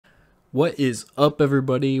What is up,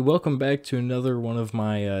 everybody? Welcome back to another one of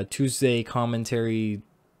my Tuesday commentary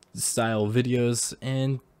style videos,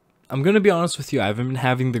 and I'm gonna be honest with you, I haven't been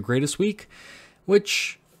having the greatest week,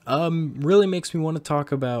 which really makes me want to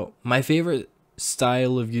talk about my favorite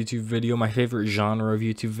style of YouTube video, my favorite genre of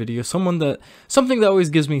YouTube video, something that always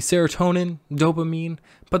gives me serotonin, dopamine,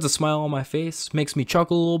 puts a smile on my face, makes me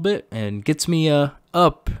chuckle a little bit, and gets me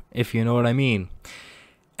up, if you know what I mean.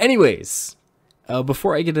 Anyways,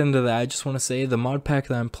 before I get into that, I just want to say the mod pack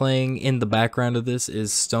that I'm playing in the background of this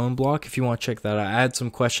is Stoneblock. If you want to check that out, I had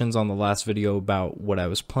some questions on the last video about what I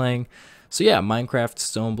was playing. So yeah, Minecraft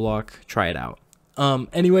Stoneblock, try it out.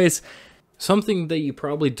 Anyways, something that you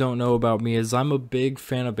probably don't know about me is I'm a big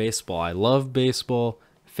fan of baseball. I love baseball,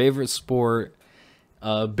 favorite sport,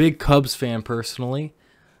 big Cubs fan personally.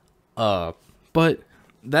 But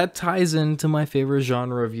that ties into my favorite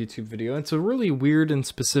genre of YouTube video. It's a really weird and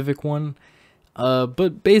specific one.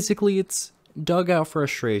 But basically it's dugout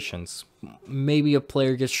frustrations. Maybe a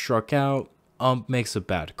player gets struck out, makes a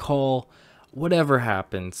bad call, whatever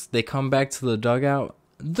happens, they come back to the dugout,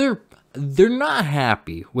 they're not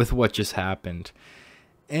happy with what just happened.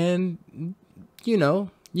 And, you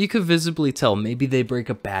know, you could visibly tell maybe they break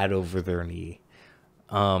a bat over their knee.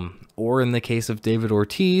 Or in the case of David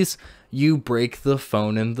Ortiz, you break the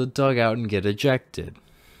phone in the dugout and get ejected.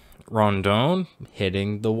 Rondon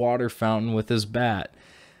hitting the water fountain with his bat.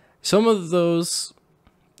 Some of those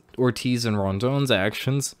Ortiz and Rondon's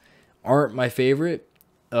actions aren't my favorite.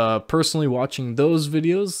 Personally, watching those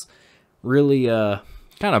videos really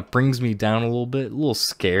kind of brings me down a little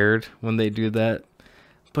scared when they do that.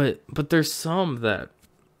 But there's some that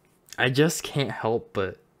I just can't help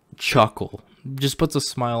but chuckle. Just puts a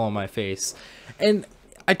smile on my face. And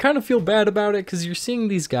I kind of feel bad about it because you're seeing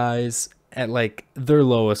these guys at like their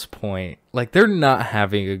lowest point. Like, they're not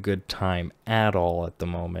having a good time at all at the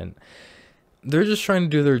moment. They're just trying to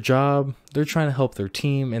do their job, they're trying to help their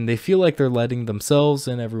team, and they feel like they're letting themselves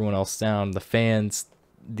and everyone else down, the fans,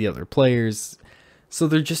 the other players. So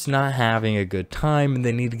they're just not having a good time, and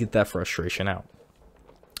they need to get that frustration out.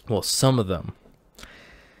 Well, some of them,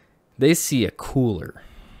 they see a cooler,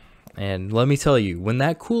 and let me tell you, when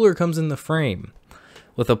that cooler comes in the frame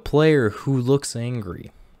with a player who looks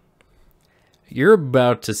angry, you're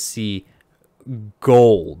about to see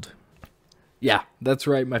gold. Yeah, that's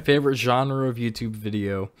right. My favorite genre of YouTube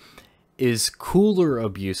video is cooler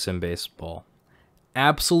abuse in baseball.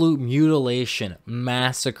 Absolute mutilation,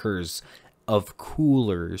 massacres of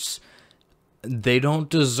coolers. They don't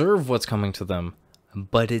deserve what's coming to them,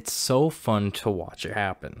 but it's so fun to watch it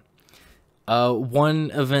happen. One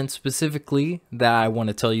event specifically that I want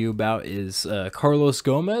to tell you about is Carlos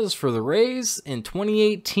Gomez for the Rays in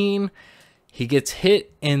 2018. He gets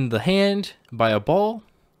hit in the hand by a ball.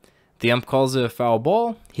 The ump calls it a foul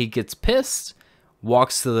ball. He gets pissed,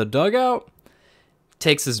 walks to the dugout,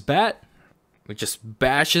 takes his bat, just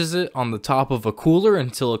bashes it on the top of a cooler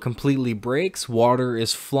until it completely breaks. Water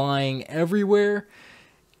is flying everywhere.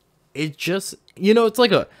 It just, you know, it's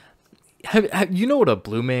like a... you know what a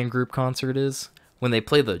Blue Man Group concert is? When they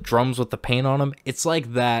play the drums with the paint on them? It's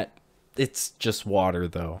like that. It's just water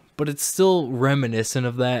though, but it's still reminiscent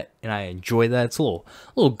of that, and I enjoy that. It's a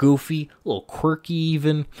little goofy, a little quirky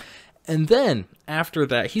even. And then after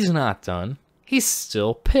that, he's not done. He's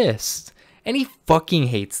still pissed, and he fucking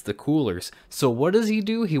hates the coolers. So what does he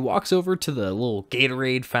do? He walks over to the little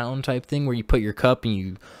Gatorade fountain type thing where you put your cup and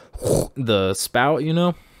you the spout, you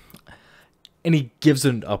know, and he gives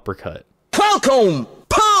it an uppercut. Welcome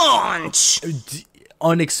punch.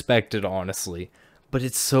 Unexpected, honestly. But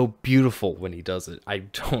it's so beautiful when he does it. I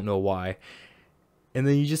don't know why. And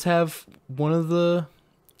then you just have one of the,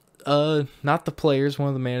 not the players, one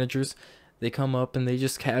of the managers. They come up and they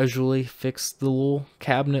just casually fix the little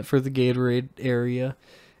cabinet for the Gatorade area.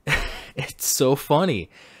 It's so funny.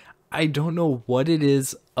 I don't know what it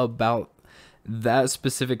is about that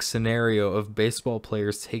specific scenario of baseball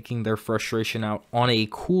players taking their frustration out on a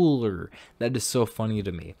cooler that is so funny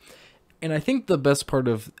to me. And I think the best part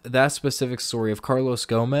of that specific story of Carlos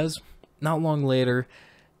Gomez, not long later,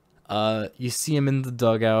 you see him in the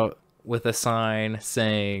dugout with a sign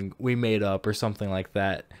saying, "We made up," or something like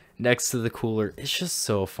that, next to the cooler. It's just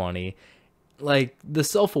so funny. Like, the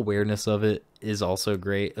self-awareness of it is also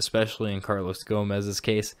great, especially in Carlos Gomez's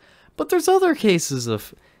case. But there's other cases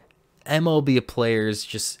of MLB players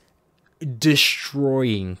just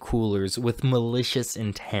destroying coolers with malicious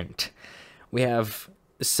intent. We have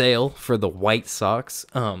Sale for the White Sox,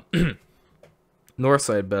 north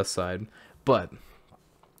side, best side, but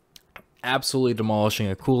absolutely demolishing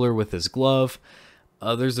a cooler with his glove.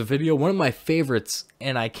 There's a video, one of my favorites,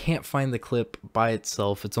 and I can't find the clip by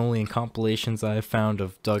itself. It's only in compilations I have found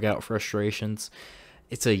of dugout frustrations.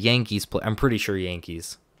 It's a Yankees play. I'm pretty sure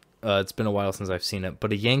Yankees. It's been a while since I've seen it,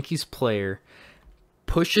 but a Yankees player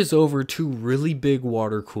pushes over two really big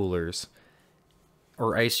water coolers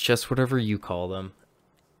or ice chests, whatever you call them,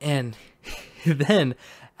 and then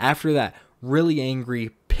after that, really angry,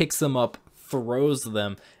 picks them up, throws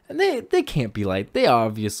them, and they can't be light. They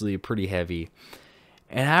obviously are pretty heavy.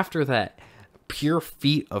 And after that, pure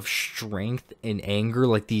feat of strength and anger,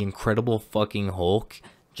 like the Incredible fucking Hulk,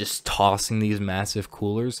 just tossing these massive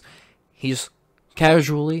coolers, he's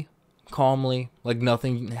casually, calmly, like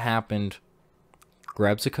nothing happened,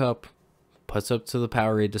 grabs a cup, puts up to the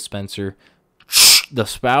Powerade dispenser, the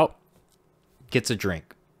spout, gets a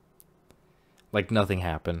drink. Like nothing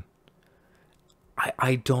happened.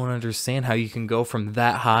 I don't understand how you can go from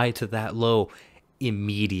that high to that low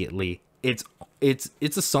immediately. It's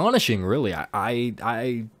astonishing, really.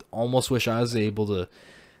 I almost wish I was able to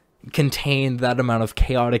contain that amount of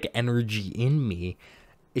chaotic energy in me.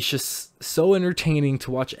 It's just so entertaining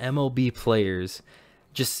to watch MLB players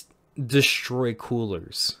just destroy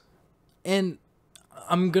coolers. And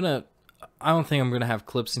I don't think I'm gonna have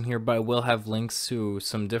clips in here, but I will have links to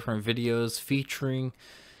some different videos featuring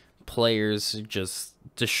players just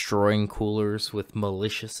destroying coolers with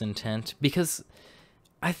malicious intent, because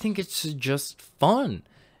I think it's just fun.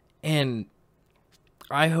 And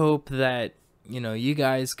I hope that, you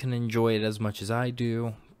guys can enjoy it as much as I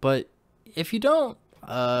do. But if you don't,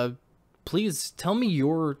 please tell me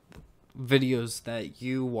your videos that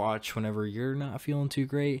you watch whenever you're not feeling too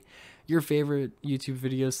great. Your favorite YouTube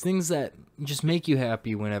videos, things that just make you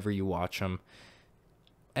happy whenever you watch them.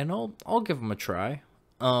 And I'll give them a try.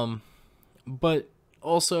 But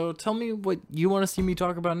also tell me what you want to see me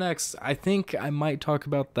talk about next. I think I might talk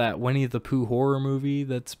about that Winnie the Pooh horror movie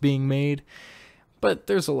that's being made. But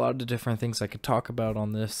there's a lot of different things I could talk about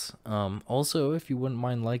on this. Also, if you wouldn't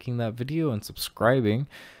mind liking that video and subscribing.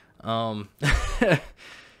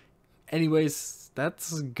 Anyways,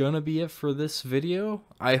 that's gonna be it for this video.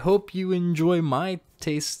 I hope you enjoy my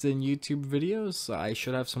taste in YouTube videos. I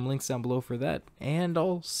should have some links down below for that. And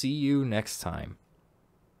I'll see you next time.